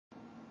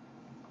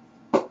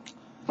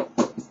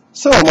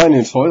So my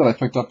new toy that I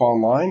picked up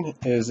online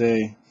is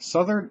a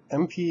Southern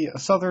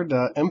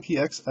MPXS08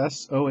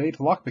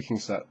 lockpicking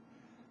set.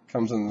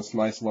 Comes in this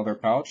nice leather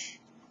pouch.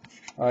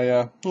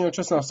 I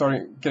just now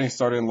getting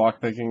started in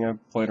lockpicking. I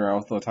played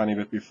around with it a tiny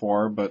bit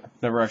before, but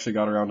never actually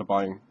got around to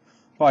buying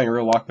a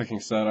real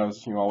lockpicking set. I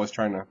was always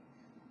trying to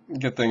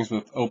get things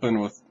open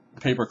with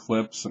paper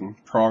clips and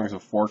prongs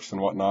of forks and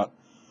whatnot.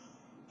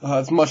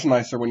 It's much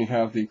nicer when you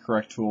have the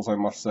correct tools, I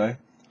must say.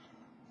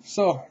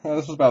 So,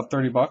 this was about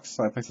 $30.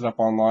 I picked it up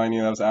online.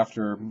 That was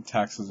after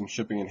taxes and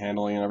shipping and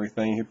handling and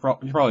everything. You'd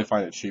probably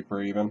find it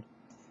cheaper even.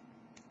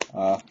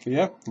 But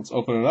yeah, let's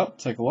open it up,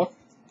 take a look.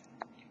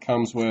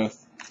 Comes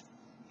with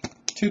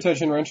 2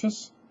 tension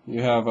wrenches.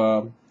 You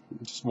have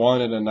just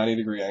one at a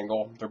 90-degree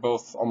angle. They're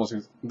both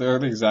they're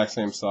the exact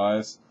same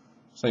size,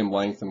 same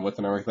length and width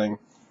and everything.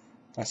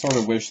 I sort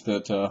of wish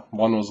that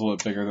one was a little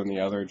bit bigger than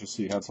the other, just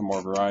so you had some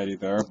more variety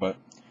there, but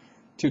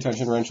 2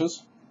 tension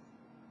wrenches.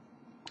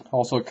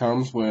 Also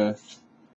comes with